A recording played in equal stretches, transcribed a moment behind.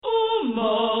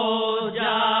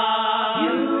Umoja.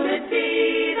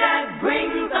 Unity that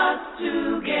brings us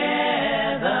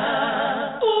together.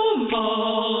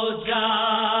 Umoja.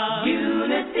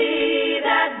 Unity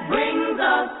that brings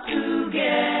us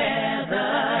together.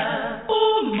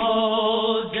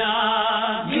 Umoja.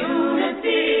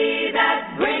 Unity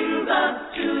that brings us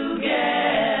together.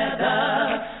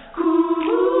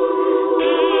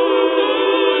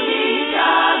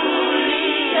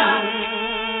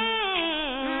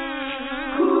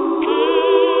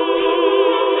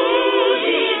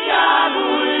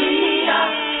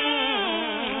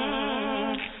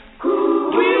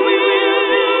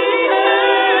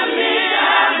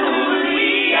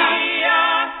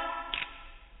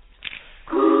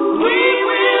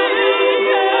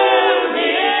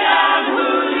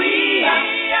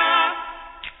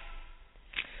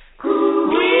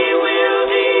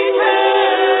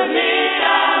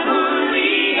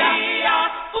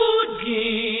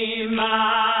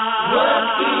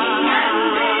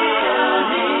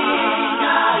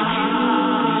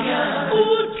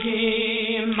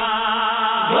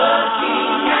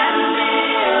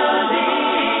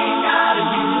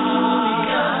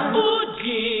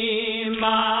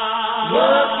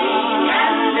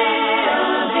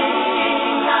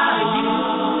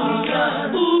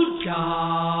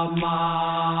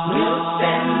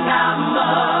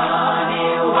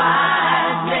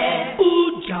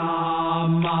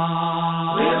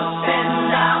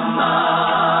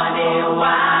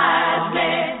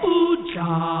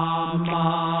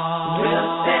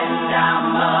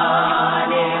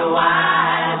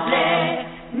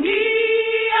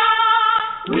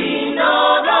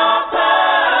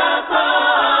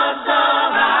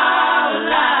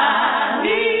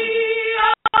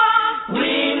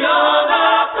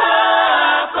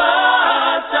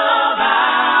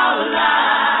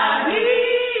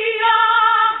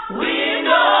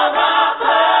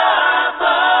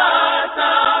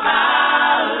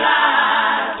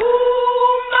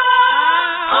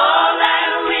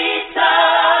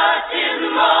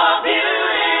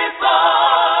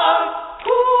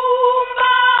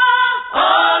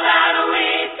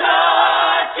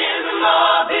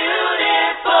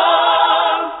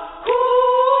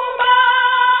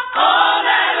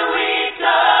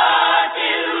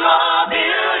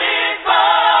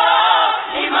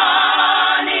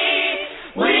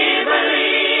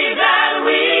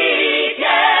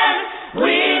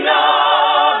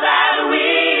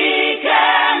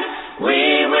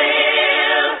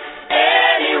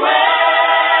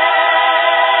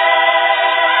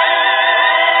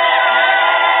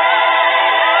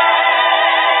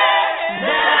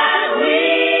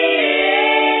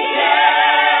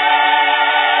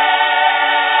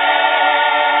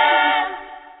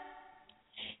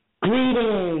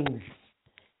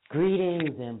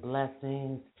 Greetings and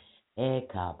blessings,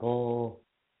 Ekabo.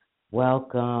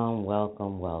 Welcome,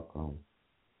 welcome, welcome.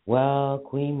 Well,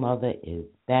 Queen Mother is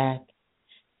back,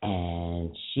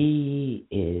 and she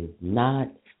is not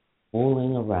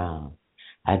fooling around.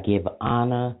 I give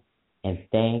honor and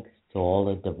thanks to all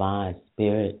the divine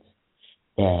spirits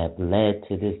that have led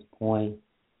to this point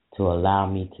to allow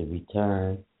me to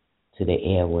return to the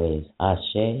airways.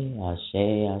 Ashe, ashe,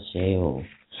 ashe. Oh.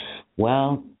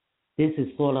 Well, this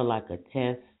is sort of like a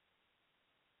test,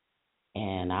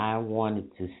 and I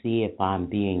wanted to see if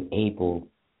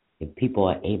if people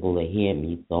are able to hear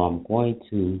me. So I'm going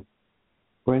to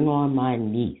bring on my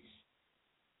niece.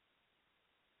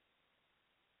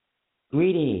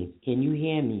 Greetings. Can you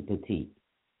hear me, Petite?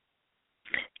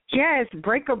 Yes,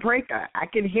 breaker. I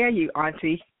can hear you,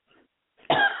 Auntie.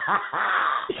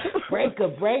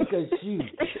 breaker, shoot.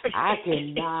 I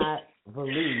cannot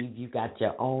believe you got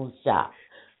your own shop.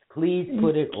 Please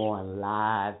put it on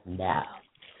live now.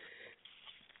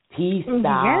 Peace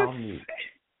Style Me.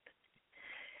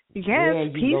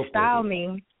 Yes, Peace Style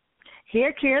Me.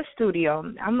 Hair Care Studio.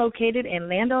 I'm located in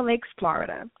Land O'Lakes,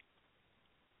 Florida.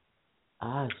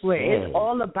 Where it's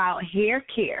all about hair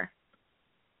care.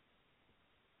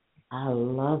 I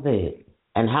love it.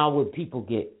 And how would people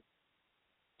get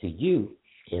to you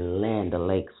in Land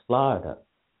O'Lakes, Florida?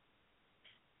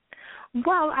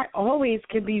 Well, I always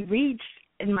can be reached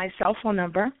in my cell phone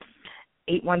number,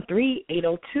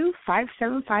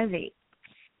 813-802-5758.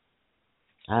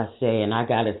 I say, and I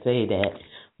got to say that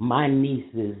my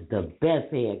niece is the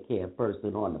best hair care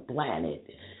person on the planet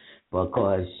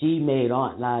because she made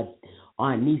Aunt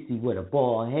Niecy with a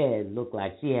bald head look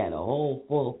like she had a whole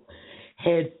full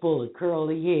head full of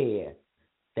curly hair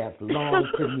that belonged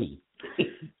to me.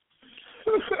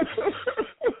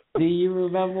 Do you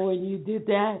remember when you did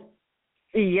that?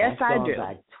 Yes, that I do.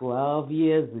 Like 12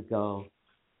 years ago,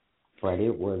 but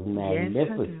it was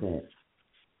magnificent. Yes,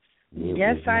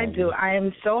 Yes, I do. I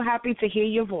am so happy to hear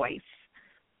your voice.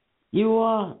 You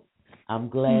are. I'm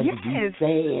glad to be Yes.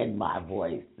 saying my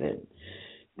voice and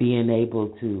being able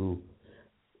to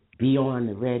be on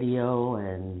the radio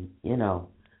and,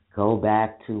 go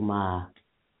back to my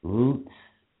roots,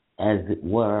 as it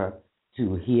were,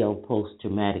 to heal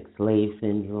post-traumatic slave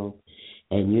syndrome.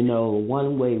 And,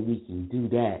 one way we can do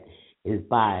that is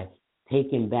by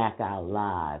taking back our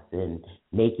lives and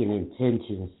making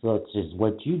intentions such as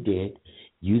what you did.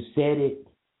 You said it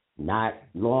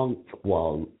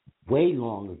way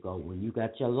long ago when you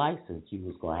got your license, you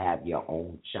was going to have your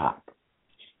own shop.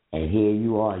 And here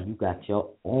you are, you got your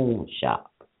own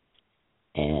shop.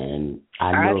 And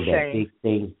I know that big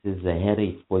things is ahead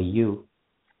for you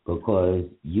because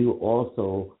you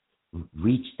also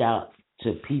reached out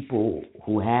to people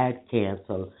who had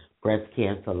cancer, breast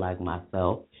cancer like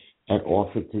myself, and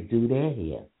offered to do their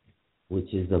hair,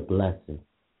 which is a blessing.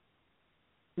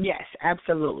 Yes,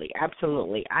 absolutely,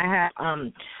 absolutely. I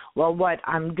have, what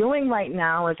I'm doing right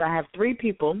now is I have 3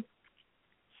 people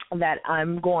that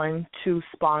I'm going to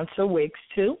sponsor wigs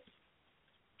to,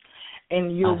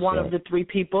 and you're one of the 3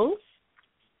 people.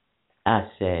 I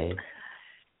say.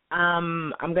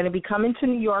 I'm going to be coming to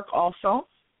New York also.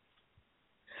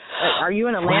 Are you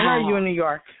in Atlanta or are you in New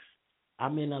York?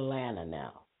 I'm in Atlanta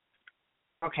now.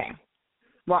 Okay.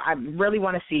 Well, I really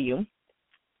want to see you.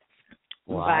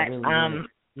 Well,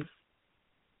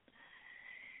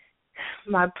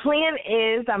 my plan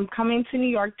is I'm coming to New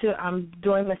York I'm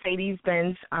doing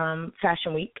Mercedes-Benz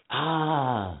Fashion Week.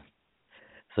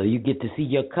 So you get to see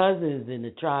your cousins in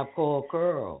the Tribe Called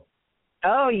Curl.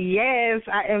 Oh, yes.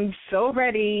 I am so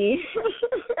ready.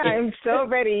 I am so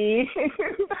ready.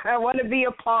 I want to be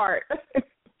a part.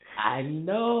 I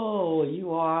know.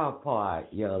 You are a part.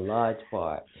 You're a large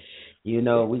part. We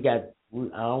got,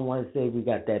 I don't want to say we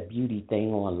got that beauty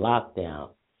thing on lockdown,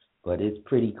 but it's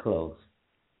pretty close.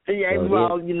 Yeah,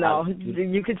 so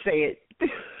you could say it.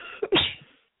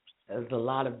 There's a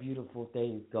lot of beautiful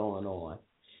things going on,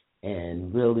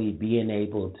 and really being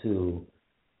able to,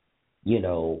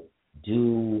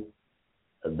 do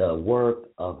the work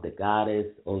of the goddess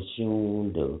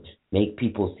Oshun to make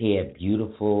people's hair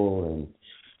beautiful and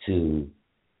to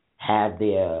have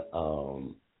their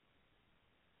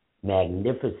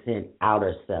magnificent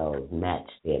outer selves match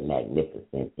their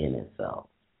magnificent inner selves.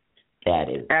 That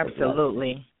is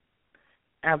absolutely.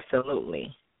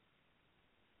 Absolutely.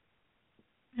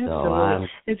 So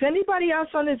is anybody else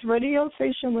on this radio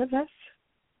station with us?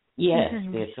 Yes,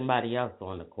 there's somebody else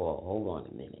on the call. Hold on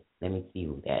a minute. Let me see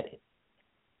who that is.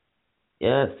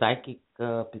 Yeah, Psychic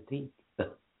Petite.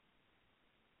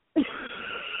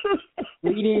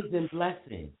 Greetings and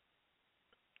blessings.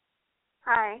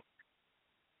 Hi.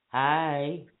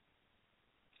 Hi.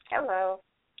 Hello.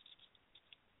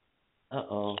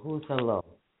 Uh-oh, who's hello?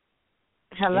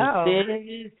 Hello. This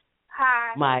is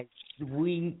Hi. my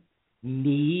sweet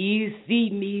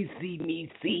niecey.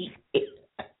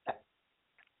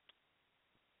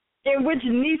 And which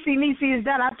niecey is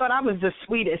that? I thought I was the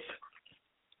sweetest.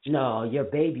 No, your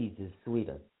baby's is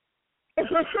sweeter. So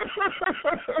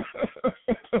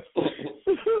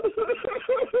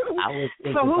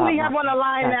who we have on the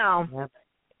line now?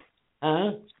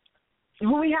 Huh?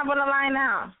 Who we have on the line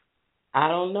now? I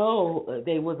don't know.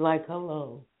 They was like,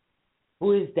 hello.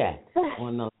 Who is that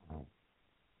on the line?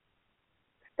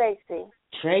 Stacy.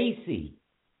 Tracy.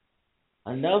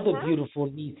 Another beautiful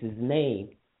niece's name.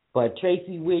 But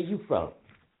Tracy, where you from?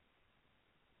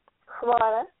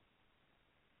 Florida.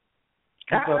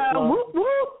 Whoop,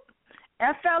 whoop.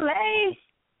 FLA.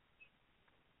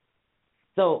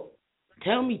 So,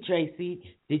 tell me,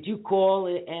 Tracy, did you call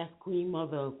and ask Queen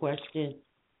Mother a question?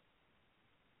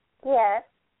 Yes.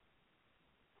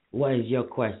 What is your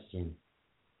question?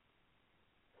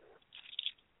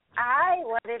 I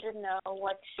wanted to know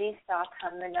what she saw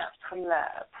coming up from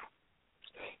love.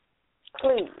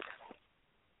 Please.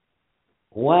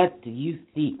 What do you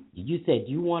see? You said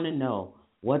you want to know,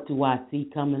 what do I see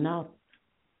coming up?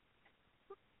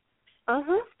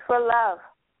 For love.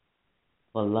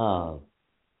 For love.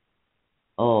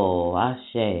 Oh,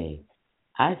 Ashe.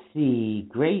 I see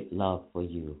great love for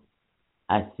you.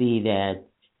 I see that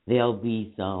there'll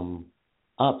be some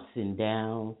ups and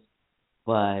downs,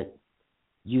 but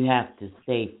you have to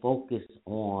stay focused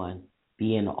on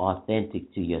being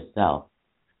authentic to yourself.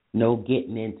 No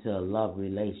getting into love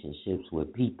relationships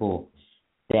with people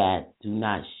that do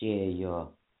not share your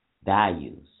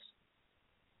values.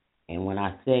 And when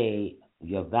I say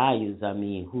your values, I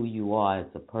mean who you are as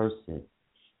a person.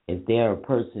 If they're a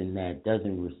person that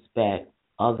doesn't respect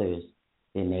others,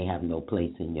 then they have no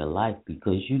place in your life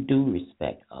because you do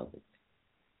respect others.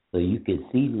 so you can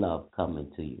see love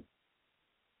coming to you.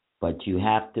 But you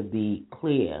have to be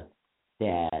clear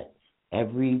that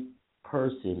every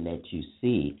person that you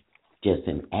see just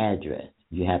an address.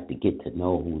 You have to get to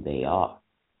know who they are.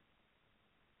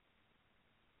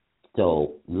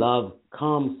 So love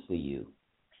comes for you,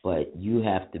 but you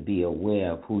have to be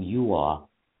aware of who you are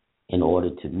in order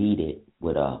to meet it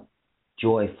with a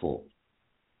joyful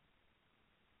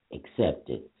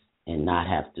acceptance and not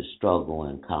have to struggle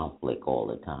and conflict all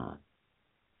the time.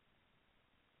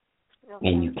 Okay.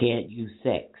 And you can't use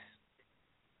sex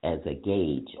as a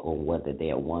gauge on whether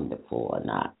they're wonderful or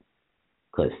not,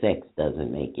 because sex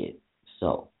doesn't make it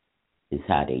so. It's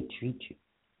how they treat you.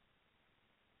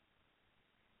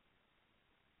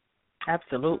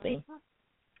 Absolutely.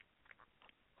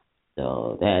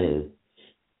 So that is,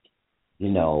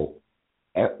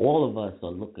 all of us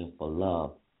are looking for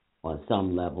love on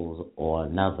some levels or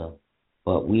another,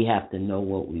 but we have to know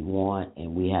what we want,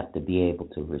 and we have to be able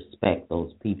to respect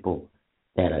those people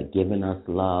that are giving us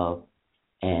love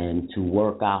and to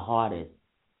work our hardest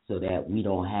so that we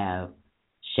don't have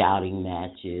shouting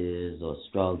matches or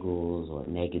struggles or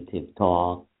negative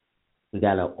talk. We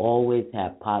got to always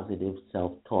have positive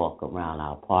self-talk around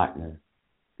our partner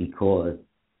because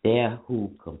they're who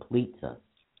completes us.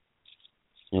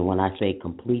 And when I say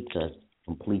completes us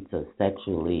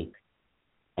sexually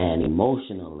and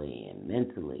emotionally and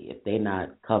mentally. If they're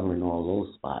not covering all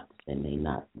those spots, then they're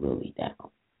not really down.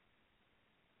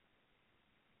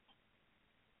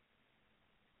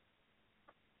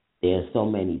 There's so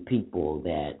many people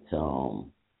that,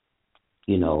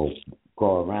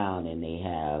 go around and they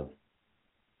have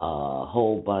a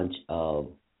whole bunch of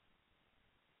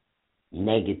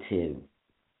negative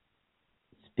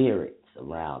spirits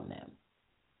around them.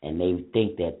 And they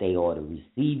think that they ought to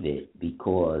receive it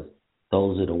because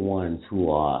those are the ones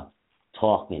who are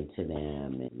talking to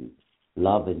them and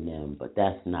loving them, but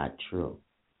that's not true.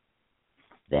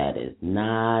 That is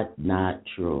not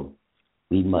true.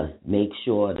 We must make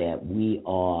sure that we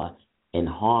are in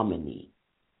harmony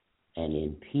and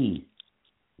in peace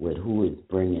with who is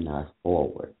bringing us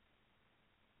forward.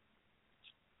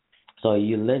 So are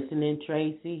you listening,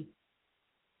 Tracy?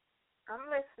 I'm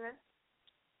listening.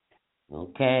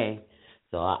 Okay.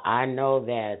 So I know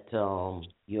that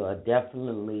you are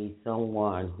definitely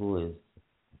someone who is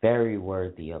very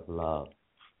worthy of love,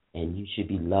 and you should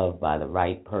be loved by the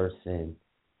right person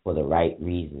for the right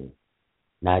reason,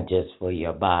 not just for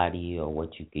your body or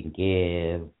what you can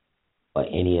give or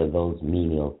any of those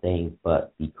menial things,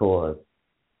 but because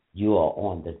you are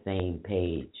on the same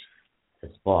page as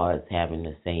far as having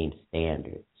the same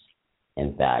standards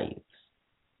and values.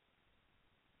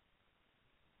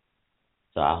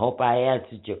 So I hope I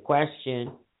answered your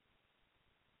question.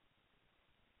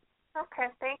 Okay,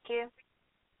 thank you.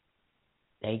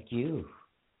 Thank you.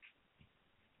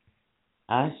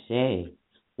 Ashe.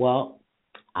 Well,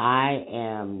 I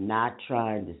am not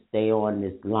trying to stay on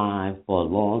this line for a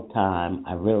long time.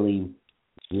 I really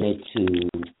wanted to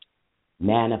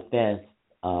manifest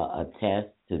a test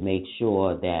to make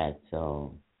sure that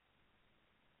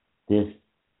this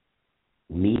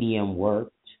medium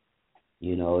worked.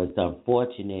 It's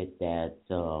unfortunate that,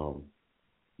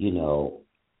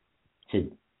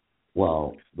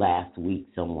 last week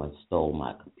someone stole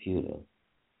my computer.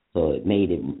 So it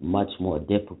made it much more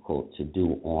difficult to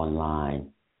do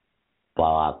online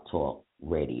blog talk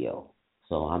radio.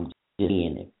 So I'm just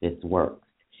seeing if this works.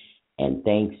 And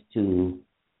thanks to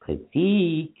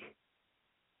Critique,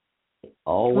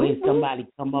 always somebody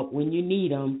come up when you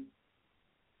need them.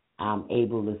 I'm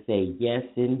able to say, yes,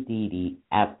 indeedy,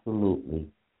 absolutely,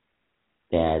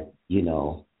 that,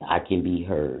 I can be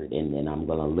heard. And then I'm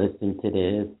going to listen to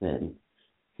this and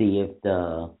see if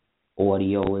the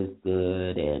audio is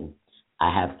good. And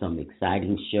I have some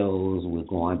exciting shows. We're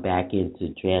going back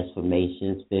into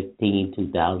Transformations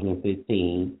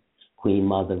 2015, Queen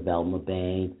Mother Velma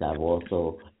Banks. I've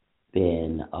also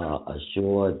been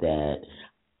assured that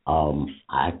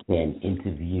I can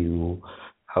interview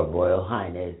Her Royal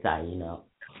Highness Aina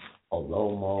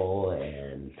Olomo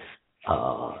and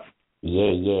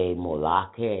Yeye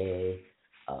Molake,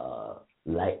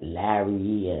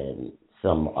 Larry, and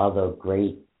some other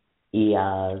great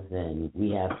EIs, and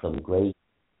we have some great,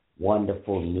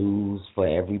 wonderful news for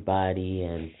everybody.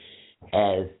 And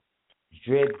as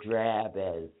drip drab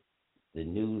as the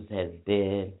news has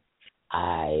been,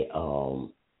 I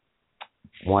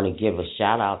want to give a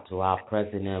shout out to our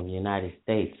President of the United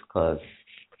States because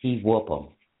he whoop 'em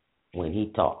when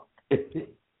he talk.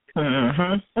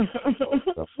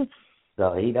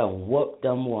 So he done whoop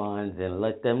them ones and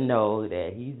let them know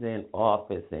that he's in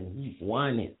office and he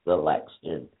won his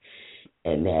election.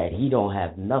 and that he don't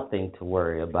have nothing to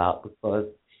worry about because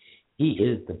he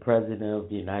is the president of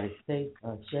the United States.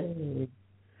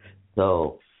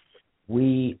 So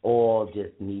we all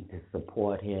just need to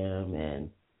support him and,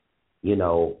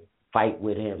 fight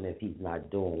with him if he's not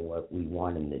doing what we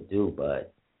want him to do,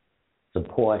 but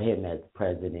support him as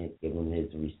president, give him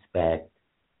his respect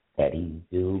that he's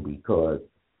due, because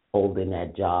holding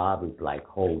that job is like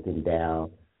holding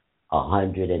down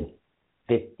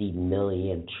 150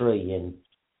 million trillion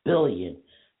billion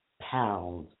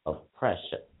pounds of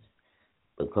pressure,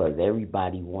 because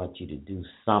everybody wants you to do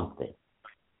something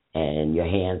and your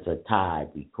hands are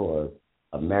tied because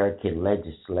American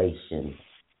legislation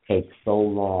takes so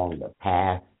long to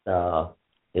pass stuff.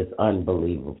 It's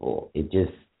unbelievable.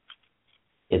 It's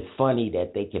funny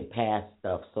that they can pass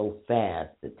stuff so fast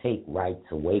to take rights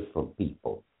away from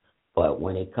people, but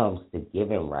when it comes to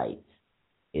giving rights,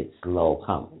 it's slow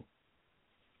coming.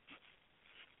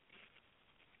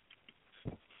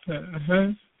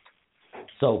 Mm-hmm.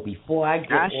 So before I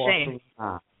get off Ashe. the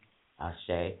line,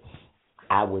 Ashe,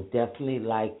 I would definitely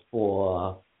like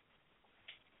for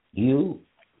you,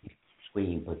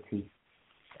 Queen Petite,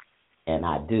 and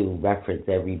I do reference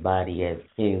everybody as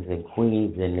kings and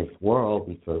queens in this world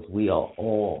because we are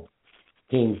all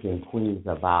kings and queens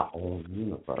of our own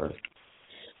universe.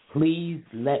 Please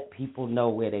let people know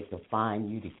where they can find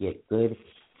you to get good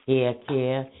hair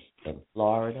care in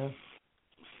Florida,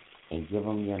 and give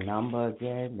them your number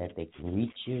again that they can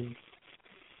reach you.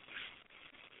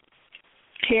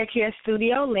 Hair Care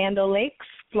Studio, Land Lakes,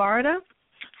 Florida,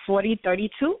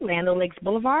 4032 Land Lakes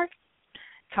Boulevard.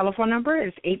 Telephone number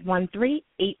is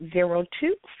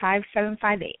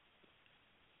 813-802-5758.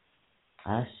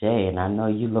 I say, and I know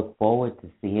you look forward to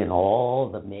seeing all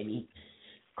the many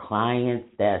clients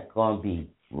that's going to be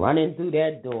running through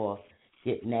that door,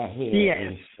 getting that hair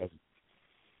in shape.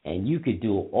 And you could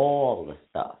do all the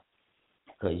stuff,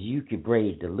 because you could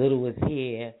braid the littlest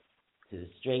hair to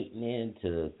straighten in,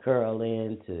 to curl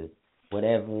in, to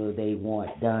whatever they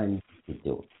want done, you could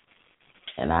do it.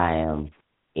 And I am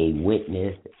a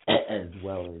witness as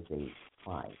well as a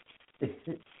client.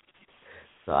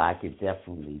 So I could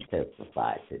definitely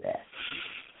testify to that.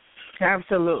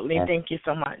 Absolutely. Thank you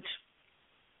so much.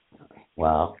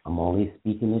 Well, I'm only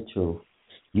speaking the truth.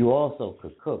 You also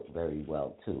could cook very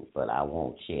well, too, but I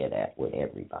won't share that with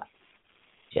everybody.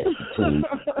 Just between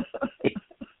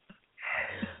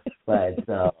But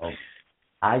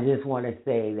I just want to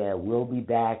say that we'll be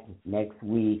back next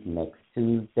week, next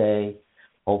Tuesday.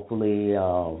 Hopefully,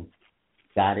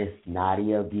 Goddess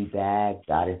Nadia will be back,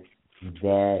 Goddess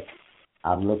Yvette.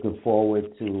 I'm looking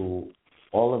forward to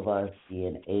all of us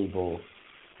being able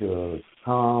to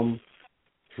come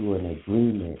to an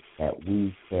agreement that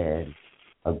we can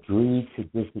agree to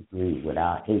disagree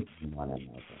without hating one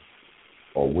another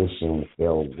or wishing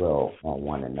ill will on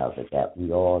one another, that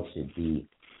we all should be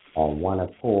on one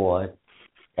accord,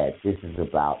 that this is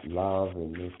about love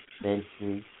in this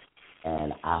century,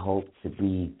 and I hope to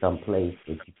be someplace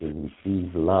that you can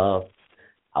receive love.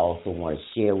 I also want to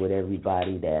share with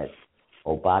everybody that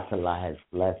Obatala has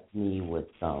blessed me with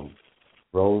some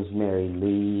rosemary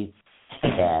leaves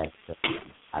that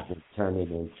I've been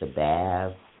turning into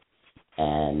baths,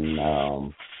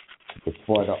 and it's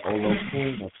for the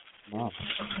Olokun,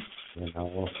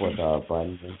 for the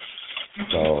abundance.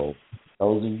 So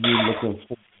those of you looking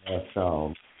for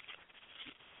some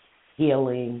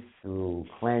healing through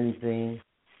cleansing,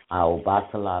 our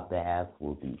Obatala bath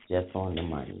will be just on the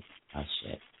money.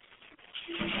 Ashe.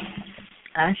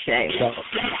 So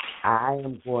I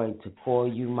am going to call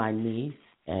you my niece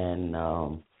and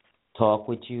talk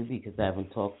with you, because I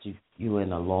haven't talked to you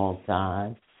in a long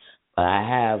time. But I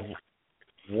have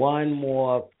one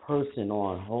more person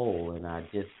on hold, and I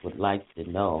just would like to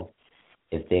know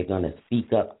if they're going to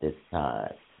speak up this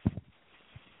time.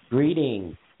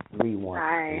 Greetings, 313.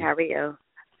 Hi, how are you?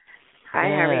 How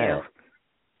are you?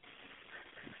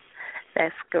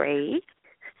 That's great.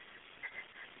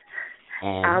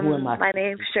 And who am I? My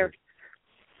name's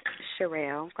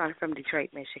Sherelle. I'm calling from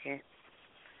Detroit, Michigan.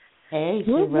 Hey,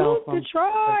 Sherelle from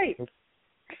Detroit.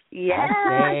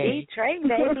 Yeah, Detroit,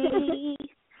 baby.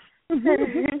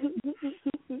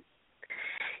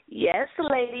 Yes,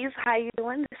 ladies, how you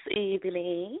doing this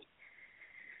evening?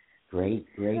 Great.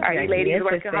 Are you ladies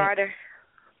working harder?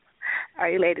 Are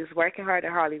you ladies working hard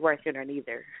or hardly working, or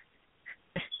neither?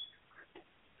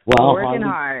 Well, working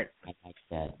hard. I like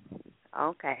that.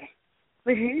 Okay.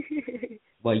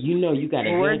 Well, you got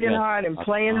to working hard and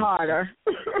playing harder.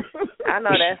 I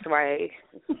know that's right.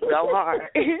 Go hard.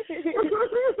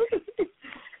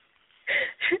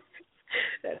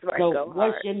 That's right. So, go hard.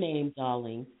 what's your name,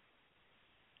 darling?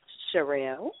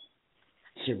 Sherelle.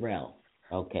 Sherelle.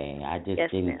 Okay, I just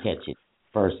Yes, didn't ma'am. catch it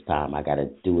first time. I got to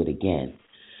do it again.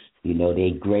 You know,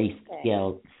 they the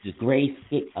gray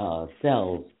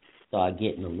cells start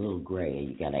getting a little gray, and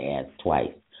you got to ask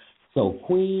twice. So,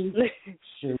 Queen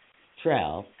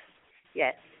Sherelle,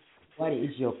 Yes. what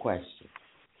is your question?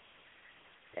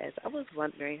 Yes, I was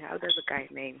wondering, how does a guy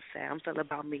named Sam feel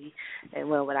about me, and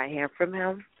when would I hear from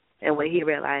him, and when he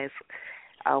realized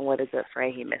what a good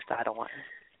friend he missed out on?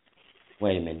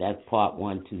 Wait a minute, that's part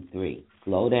 1, 2, 3.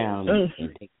 Slow down and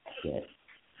take a guess.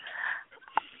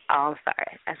 Oh, I'm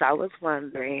sorry. As I was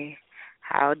wondering,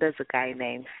 how does a guy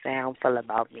named Sam feel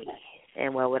about me,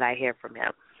 and when would I hear from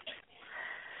him?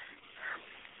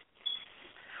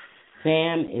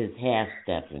 Sam is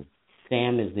half-stepping.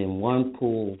 Sam is in one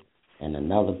pool and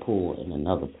another pool and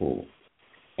another pool.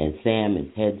 And Sam is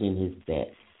hedging his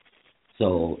bet.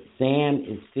 So Sam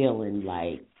is feeling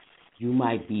like you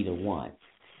might be the one.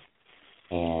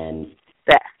 And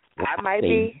That I might be.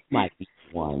 You might be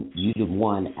the one. You the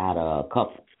one out of a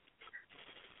couple.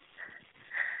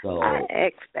 So I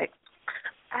asked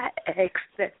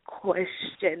that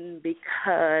question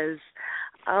because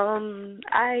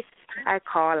I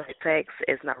call, I text,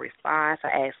 it's no response.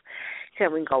 I ask,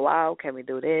 can we go out? Can we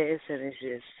do this? And it's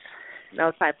just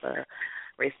no type of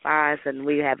response. And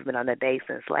we haven't been on a date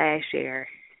since last year.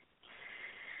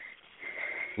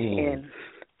 And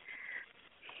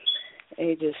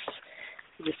he's just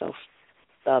so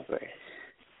stubborn.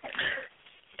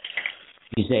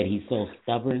 You said he's so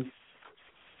stubborn?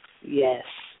 Yes.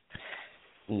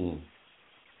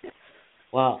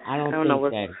 Well, I don't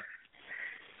think that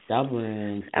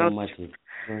stubborn so much as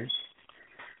stubborn.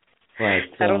 But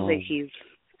I don't think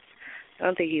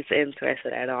he's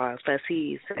interested at all. Plus,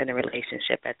 he's in a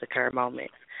relationship at the current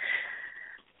moment.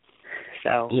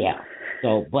 So yeah.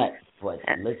 So, but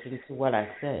listen to what I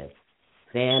said.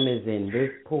 Sam is in this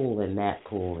pool and that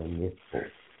pool and this pool.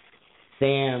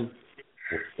 Sam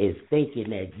is thinking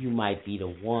that you might be the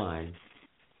one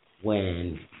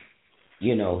when,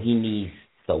 you know, he needs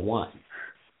the one.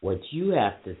 What you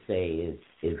have to say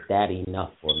is that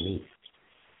enough for me?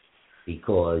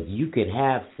 Because you could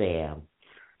have Sam,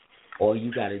 all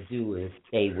you got to do is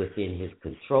stay within his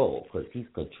control, because he's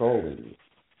controlling you.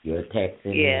 You're texting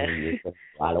him, you're saying,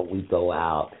 why don't we go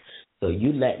out? So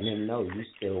you letting him know you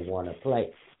still want to play,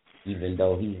 even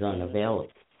though he's unavailable.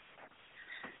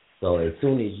 So as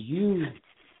soon as you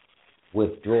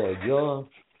withdraw your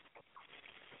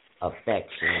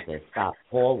affections and stop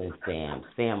calling Sam,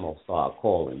 Sam will start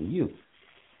calling you.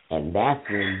 And that's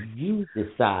when you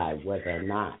decide whether or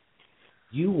not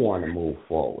you want to move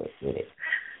forward with it.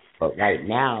 But right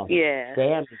now,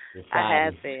 Sam is deciding. I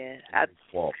have been.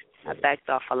 I backed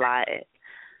off a lot.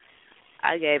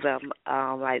 I gave him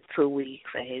like 2 weeks,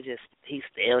 and he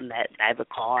still never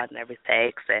called, never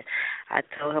text. And I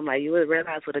told him, like, you would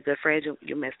realize what a good friend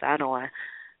you missed out on.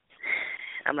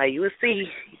 I'm like, you would see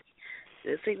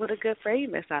what a good friend you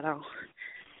missed out on.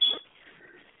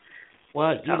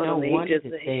 Well, you know,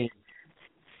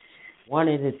 one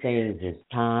of the things is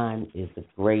time is a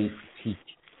great teacher.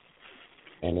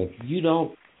 And if you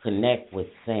don't connect with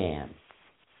Sam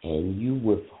and you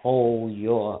withhold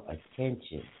your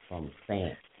attention from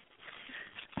Sam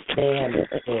is there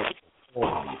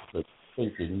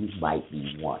thinking you might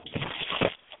be one.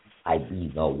 Might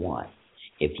be the one.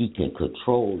 If he can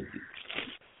control you.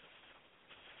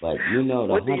 But you know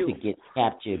the hunter gets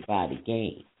captured by the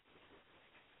game.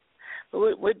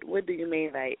 What do you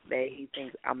mean, like, that he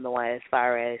thinks I'm the one, as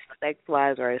far as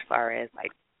sex-wise or as far as,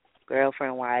 like,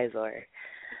 girlfriend-wise, or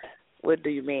what do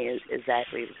you mean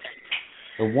exactly?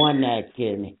 The one that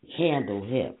can handle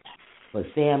him. But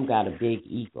Sam got a big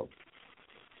ego.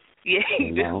 Yeah,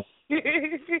 you know?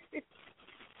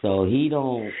 So he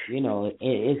don't, you know,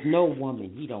 it's no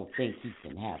woman he don't think he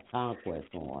can have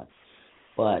conquest on.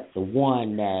 But the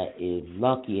one that is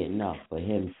lucky enough for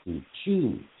him to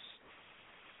choose.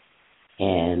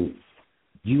 And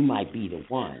you might be the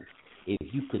one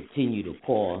if you continue to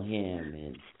call him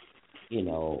and, you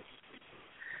know,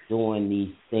 doing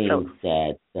these things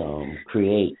that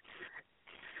create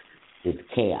this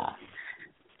chaos.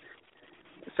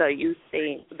 So you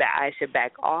think that I should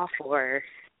back off, or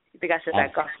you think I should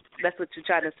back off? That's what you're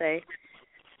trying to say?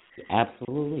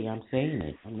 Absolutely, I'm saying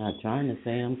it. I'm not trying to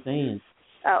say, I'm saying.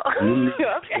 Oh,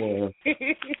 okay.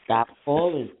 Stop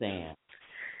calling Sam.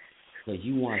 Because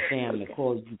you want Sam to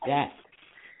call you back.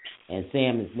 And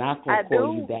Sam is not going to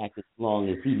call you back as long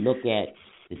as he look at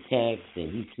the text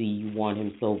and he see you want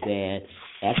him so bad.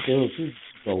 That fills his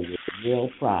ego with real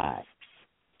pride.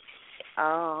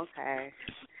 Oh, okay.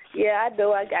 Yeah, I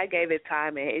do. I gave it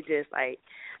time, and it just, like,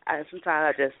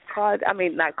 Sometimes I just call. I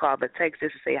mean, not call, but text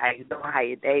just to say how you doing, how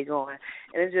your day going,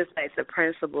 and it's just like the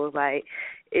principles. Like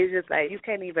it's just like you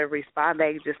can't even respond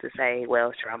back just to say,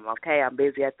 "Well, sure, I'm okay. I'm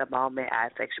busy at the moment. I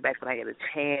text you back when I get a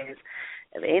chance."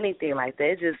 If anything like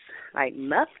that, it's just like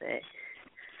nothing.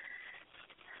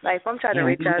 Like if I'm trying to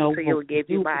reach out to you and give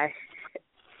you my.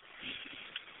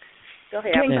 Go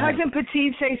ahead. Can Cousin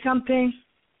Petite say something?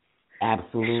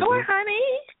 Absolutely. Sure,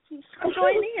 honey.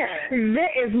 Join in.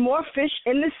 There is more fish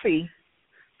in the sea.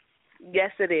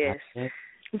 Yes, it is.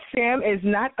 Sam is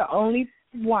not the only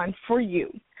one for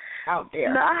you out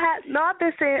there. I've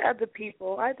been seeing other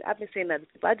people. I've been seeing other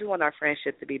people. I just want our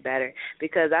friendship to be better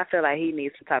because I feel like he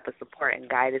needs some type of support and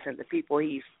guidance, and the people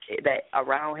that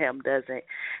around him doesn't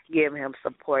give him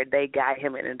support. They guide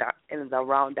him in the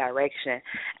wrong direction,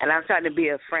 and I'm trying to be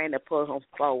a friend to pull him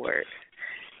forward.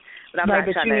 But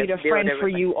you need a friend for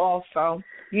you also.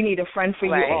 You need a friend for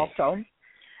you also,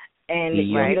 and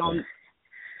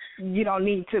you don't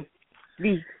need to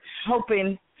be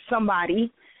helping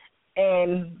somebody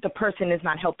and the person is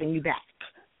not helping you back.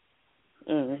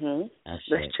 Mhm. That's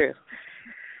true.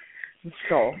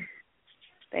 So,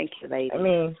 thank you, lady. I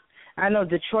mean, I know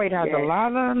Detroit has a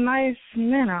lot of nice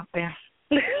men out there.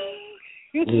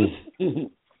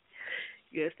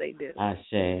 Yes, they do. I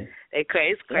say. It's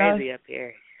crazy up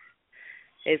here.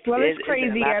 It's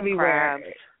crazy everywhere.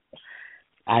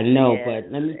 I know, but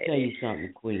let me tell you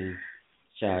something, Queen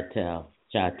Chartel.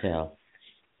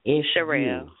 If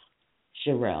Sherelle,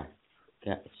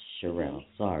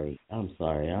 sorry. I'm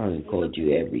sorry. I only called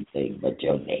you everything but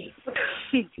your name.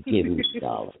 Give me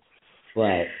 $1.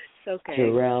 But okay.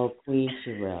 Queen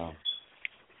Sherelle,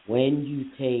 when you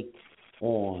take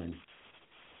on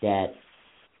that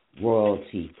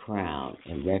royalty crown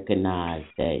and recognize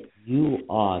that you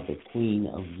are the queen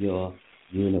of your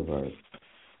universe,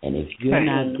 and if you're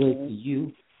not good to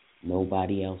you,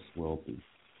 nobody else will be.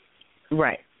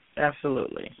 Right.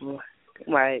 Absolutely.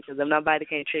 Right, because if nobody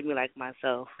can treat me like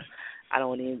myself, I don't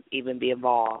want to even be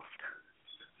involved.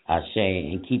 I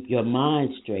say, and keep your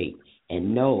mind straight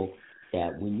and know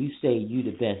that when you say you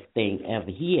the best thing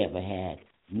he ever had,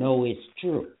 know it's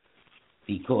true.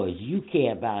 Because you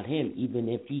care about him even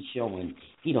if he's showing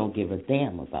he don't give a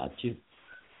damn about you.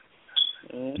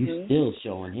 Mm-hmm. You still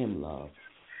showing him love.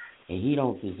 And he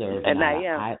don't deserve an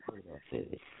iota of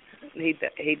it. He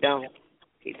don't.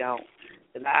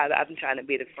 And I've been trying to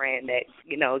be the friend that,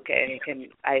 can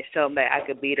I show him that I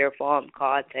could be there for him,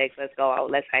 call, text, let's go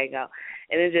out, let's hang out.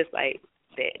 And it's just like,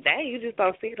 dang, you just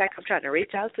don't see like I'm trying to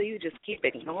reach out to you, just keep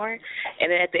ignoring.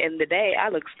 And then at the end of the day, I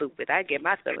look stupid. I get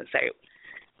my feelings hurt.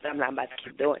 But I'm not about to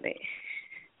keep doing it.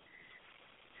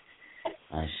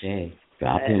 I say,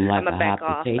 drop him like a hot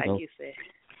off, potato. like you said.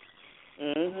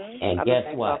 Mm-hmm. And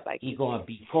guess what? He's going to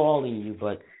be calling you,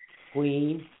 but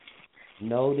Queen,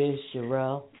 know this,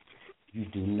 Sherelle. You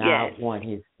do not want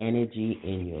his energy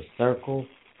in your circle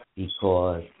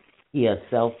because he a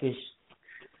selfish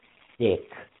dick,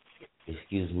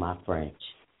 excuse my French,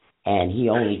 and he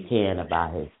only caring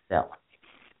about himself.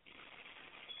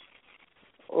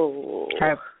 Oh,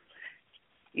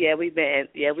 we've been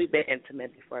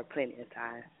intimate before plenty of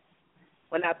time.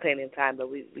 Well, not plenty of time, but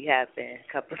we have been a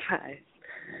couple of times.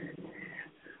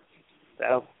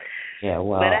 So yeah,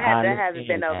 well, but I haven't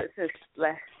been over since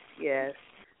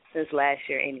last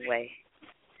year anyway.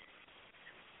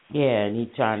 Yeah, and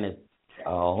he's trying to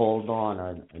hold on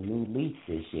a new lease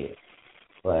this year,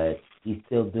 but he's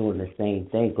still doing the same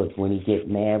thing because when he get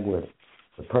mad with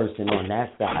the person on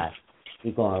that side,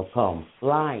 he's gonna come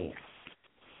flying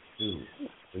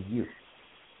for you,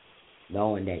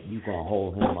 knowing that you're gonna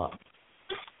hold him up.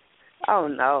 Oh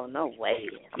no way!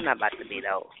 I'm not about to be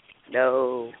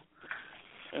no.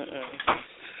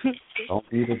 Don't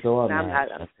be the doormat. No,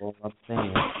 that's what I'm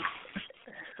saying.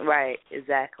 Right,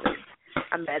 exactly.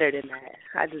 I'm better than that.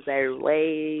 I deserve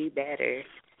way better.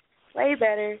 Nah,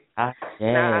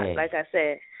 like I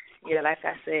said,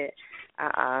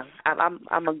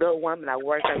 I'm a good woman. I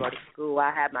work. I go to school.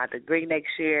 I have my degree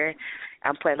next year.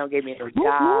 I'm planning on getting me a new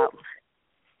job.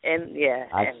 And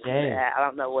I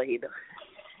don't know what he doing.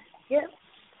 Yeah.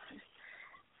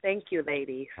 Thank you,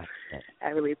 ladies. I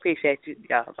really appreciate you,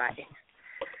 y'all. Bye.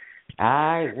 All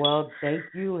right. Well, thank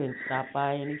you, and stop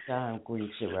by anytime, Queen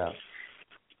Sherelle.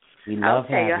 We love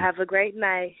having you. Okay, y'all have a great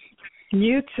night.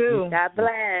 You too. God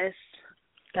bless.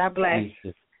 God bless. You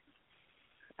too.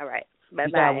 All right. Bye-bye.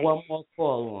 We got one more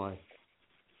call on.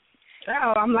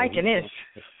 Oh, I'm liking this.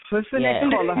 What's the next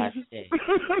caller?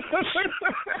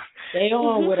 Stay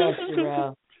on with us,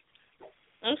 Sherelle.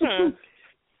 Mm-hmm.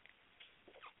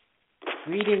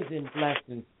 Greetings and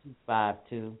blessings,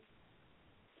 252.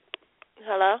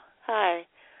 Hello? Hi.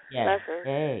 Yes. Blessings.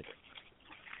 Hey.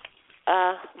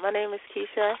 My name is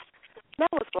Keisha. And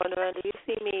I was wondering, do you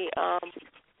see me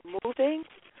moving,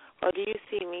 or do you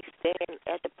see me staying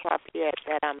at the property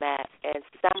that I'm at and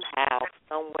somehow,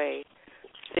 some way,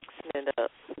 fixing it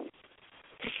up?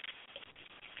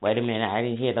 Wait a minute, I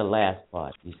didn't hear the last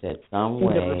part. You said some The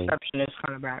way. reception is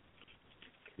kind of bad.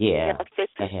 Yeah.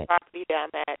 Fixing Ahead. the property that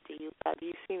I'm at. Do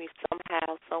you see me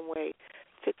somehow, some way,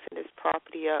 fixing this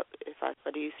property up?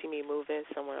 Or do you see me moving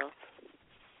somewhere else?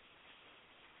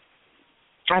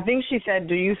 I think she said,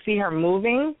 do you see her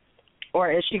moving,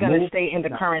 or is she going to stay in the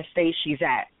current state she's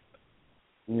at?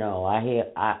 No, I see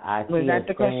that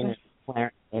the her staying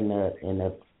in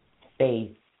the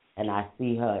space, and I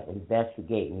see her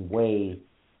investigating ways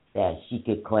that she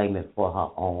could claim it for her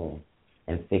own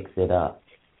and fix it up,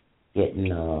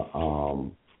 getting a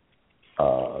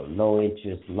low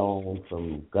interest loan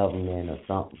from government or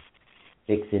something,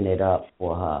 fixing it up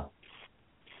for her.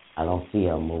 I don't see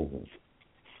her moving.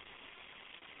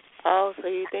 Oh, so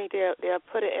you think they'll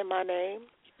put it in my name?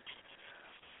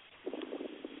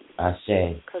 I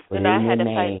say, because put then in I your had to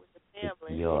name, fight with the it's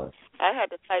family. yours. I had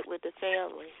to fight with the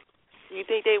family. You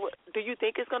think they would? Do you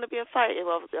think it's going to be a fight if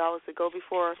I was to go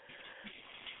before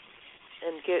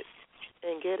and get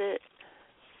it?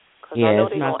 Because I know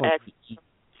It's they not gonna ask.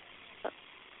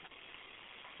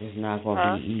 It's not going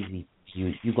to be easy.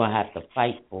 You're going to have to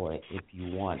fight for it if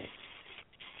you want it.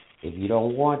 If you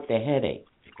don't want the headache,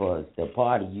 because the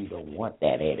part of you don't want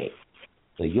that headache,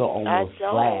 so you're almost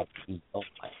glad to be going.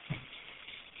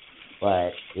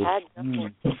 But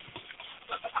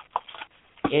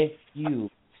if you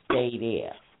stay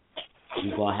there,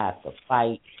 you're going to have to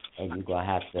fight, and you're going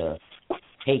to have to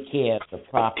take care of the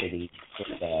property so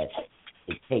that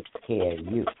it takes care of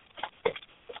you.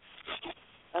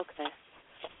 Okay.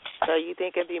 So you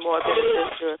think it'd be more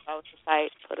beneficial if I was to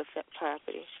fight for the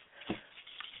property?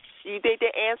 You think the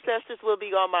ancestors will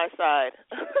be on my side?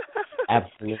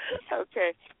 Absolutely.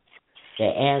 Okay. The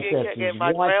ancestors yeah,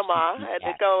 my want grandma you to had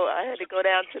to go. I had to go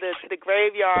down to the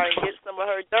graveyard and get some of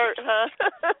her dirt, huh?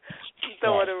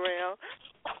 Throw it around.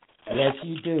 Yes,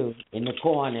 you do. In the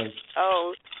corners.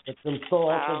 Oh. Put some salt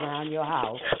around your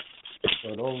house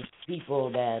so those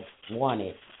people that want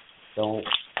it don't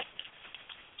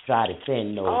try to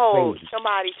send no crazy.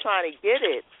 Somebody trying to get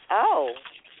it. Oh.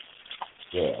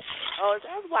 Yeah. Oh,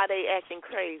 that's why they acting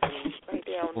crazy. Like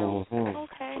they don't know. Mm-hmm.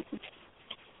 Okay.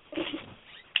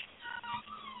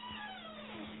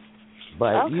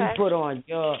 But you put on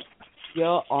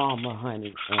your armor,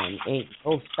 honey, and ain't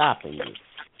no stopping you.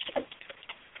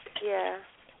 Yeah.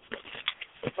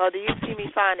 Well, do you see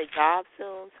me find a job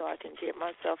soon so I can get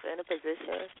myself in a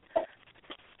position?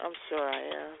 I'm sure I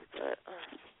am, but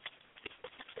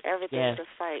everything's a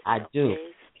fight. I do.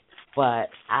 Days. But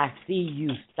I see you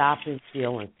stopping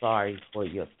feeling sorry for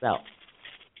yourself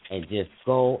and just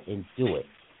go and do it.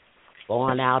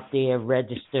 Going out there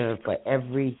registering for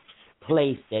every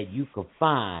place that you could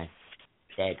find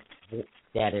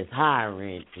that is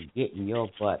hiring and getting your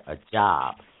butt a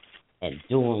job and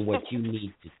doing what you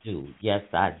need to do. Yes,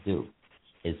 I do.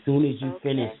 As soon as you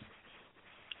finish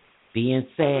being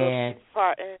sad.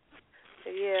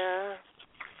 Yeah.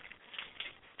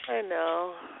 I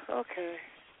know. Okay.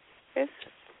 It's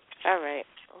all right.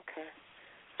 Okay.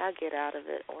 I'll get out of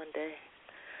it one day.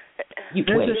 It's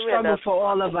a struggle for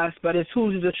all of us, but it's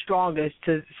who's the strongest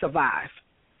to survive.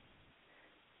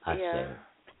 Yeah.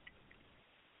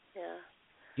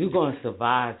 You're going to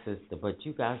survive, sister, but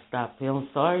you got to stop feeling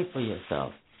sorry for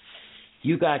yourself.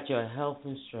 You got your health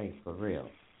and strength for real.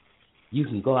 You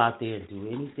can go out there and do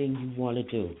anything you want to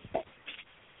do.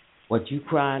 What you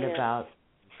crying about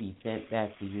will be sent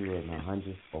back to you in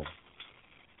 100-fold.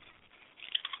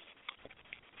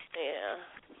 Yeah.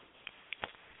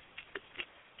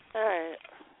 All right.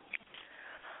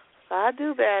 I'll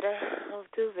do better.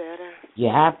 You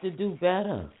have to do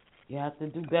better. You have to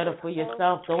do better for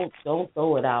yourself. Don't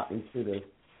throw it out into the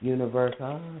universe.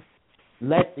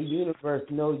 Let the universe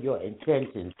know your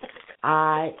intentions.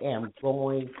 I am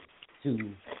going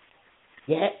to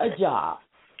get a job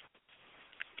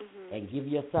and give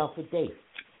yourself a date.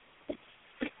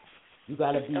 You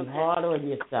got to be hard on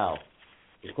yourself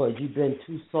because you've been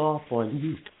too soft on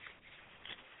you.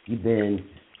 You've been,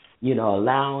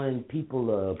 allowing people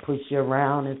to push you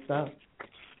around and stuff.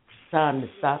 It's time to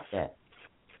stop that.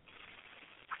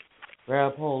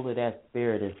 Grab hold of that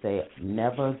spirit and say,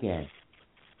 never again.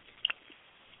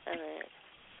 All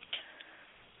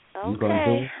right. You gonna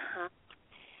do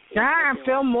it? I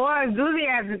feel more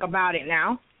enthusiastic about it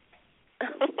now.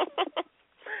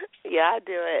 Yeah, I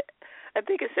do it. I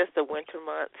think it's just the winter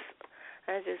months.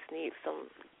 I just need some.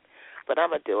 but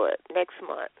I'm gonna do it next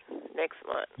month.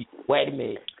 Wait a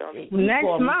minute. It's gonna be Next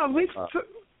month.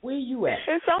 Where you at?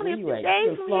 It's only a few days You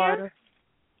in from Florida? here.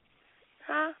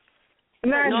 Huh?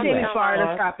 No, I'm in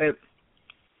Florida. Stop it.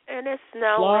 And it's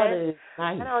snowing. Florida is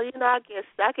nice.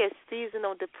 I get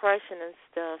seasonal depression and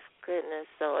stuff. Goodness,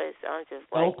 so I'm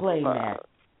just like. Don't claim that.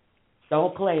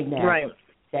 Don't claim that. Right.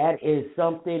 That is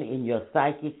something in your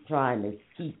psychic trying to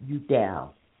keep you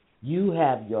down. You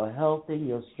have your health and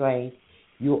your strength.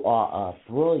 You are a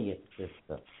brilliant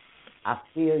sister. I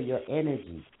feel your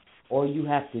energy. All you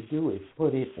have to do is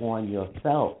put it on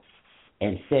yourself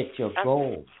and set your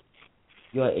goals.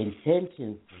 Your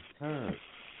intentions return.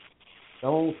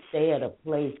 Don't stay at a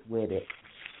place where the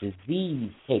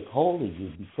disease take hold of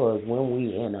you, because when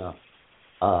we in a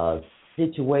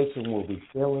situation where we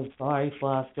feeling sorry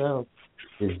for ourselves,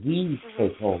 disease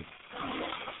take hold.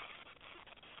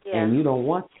 Yeah. And you don't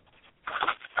want to.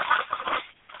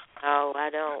 Oh, I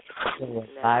don't. So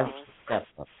step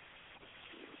up.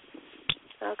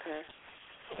 Okay.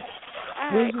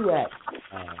 Where you at?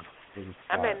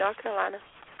 I'm in North Carolina.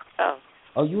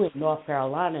 Oh, you in North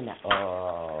Carolina now?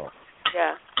 Oh.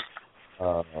 Yeah.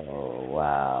 Oh,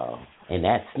 wow. And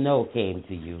that snow came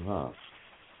to you, huh?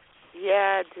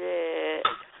 Yeah, I did.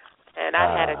 And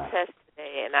I had a test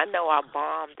today, and I know I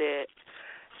bombed it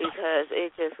because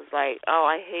it just was like,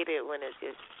 I hate it when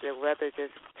the weather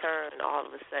just turned all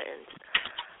of a sudden.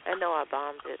 I know I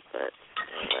bombed it, but,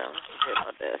 I did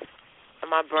my best. And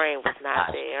my brain was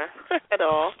not there at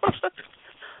all.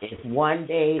 It's one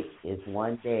day,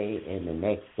 and the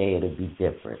next day it'll be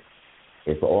different.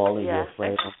 It's all in your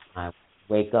frame of mind.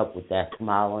 Wake up with that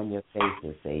smile on your face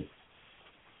and say,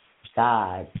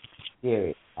 God,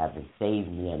 Spirit, haven't saved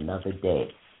me another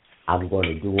day. I'm going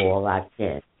to do all I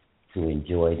can to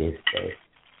enjoy this day.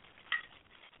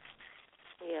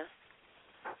 Yeah.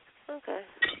 Okay.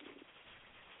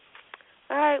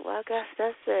 All right, well, I guess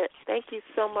that's it. Thank you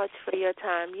so much for your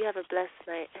time. You have a blessed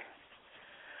night.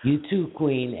 You too,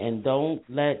 Queen, and don't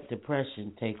let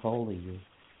depression take hold of you.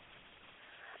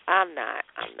 I'm not.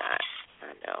 I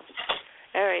know.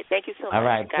 All right, thank you so much. All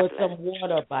right, God put bless. some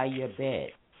water by your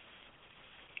bed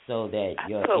so that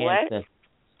your ancestors...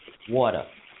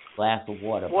 glass of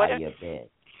water by your bed.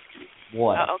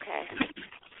 Water. Oh, okay.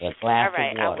 A glass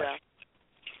of water.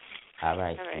 I will. All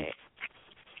right.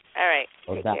 All right.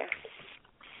 Take care.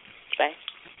 Bye.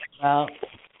 Well,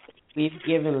 we've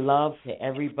given love to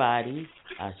everybody,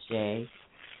 Ashe,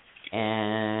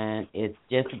 and it's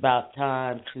just about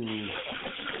time to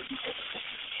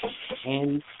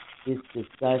end this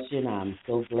discussion. I'm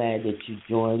so glad that you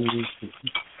joined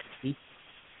me.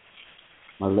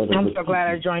 I'm so glad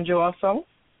I joined you also.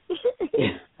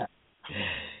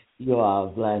 You are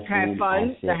blessed. Had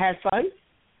fun. I had fun.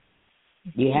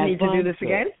 You had need fun? To do this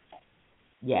again?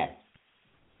 Yes,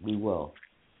 we will.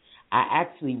 I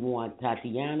actually want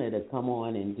Tatiana to come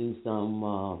on and do some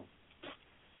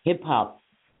hip hop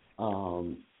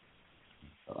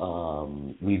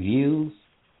reviews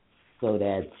so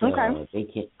that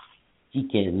she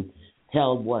can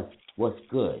tell what's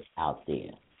good out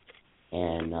there.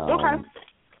 And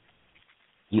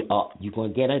you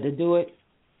gonna get her to do it?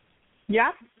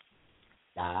 Yeah.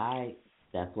 All right,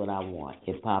 that's what I want.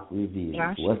 Hip hop reviews.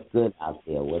 Gosh. What's good out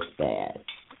there? What's bad?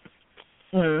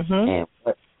 And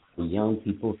what the young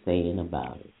people saying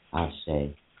about it, I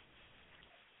say.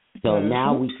 So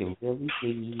now we can really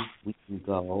leave. We can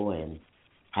go and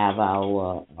have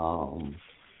our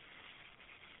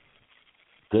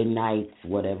good nights,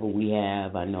 whatever we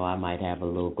have. I know I might have a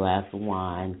little glass of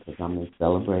wine because I'm in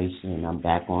celebration and I'm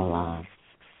back online.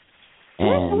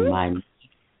 And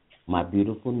my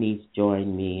beautiful niece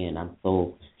joined me, and I'm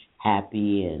so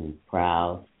happy and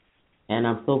proud. And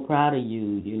I'm so proud of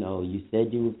you. You know, you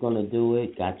said you was going to do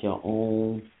it, got your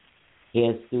own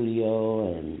hair studio,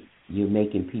 and you're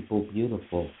making people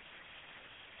beautiful.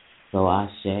 So I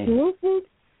say.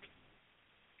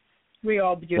 We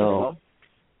all beautiful. So,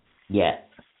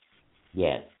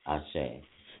 yes, I say.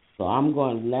 So I'm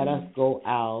going to let us go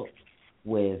out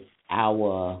with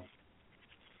our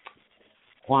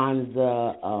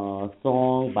Kwanzaa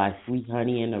song by Sweet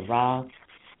Honey and the Rock,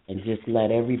 and just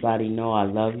let everybody know I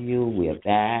love you. We're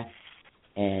back,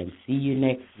 and see you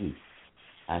next week.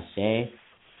 Ashe.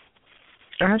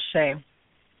 Ashe.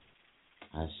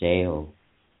 Ashe.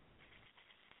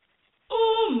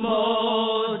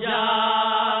 Umoja.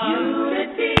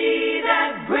 Unity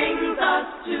that brings us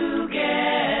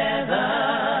together.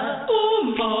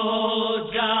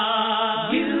 Umoja.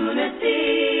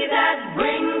 Unity that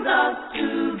brings us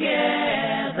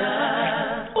together.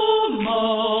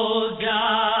 Umoja.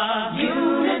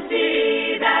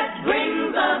 Unity that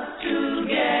brings us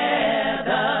together.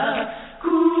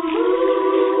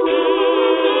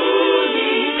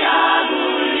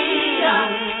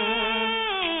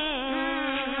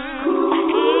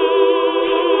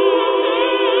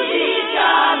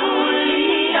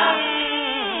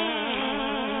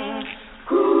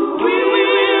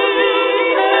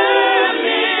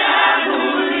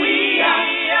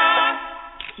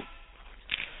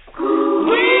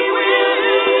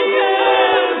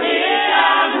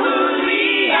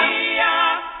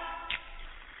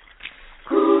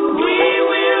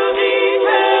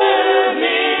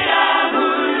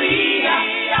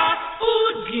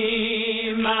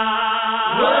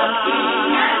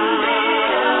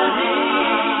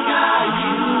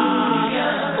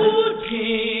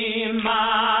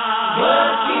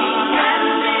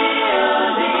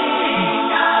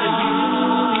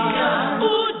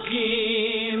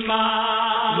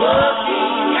 Work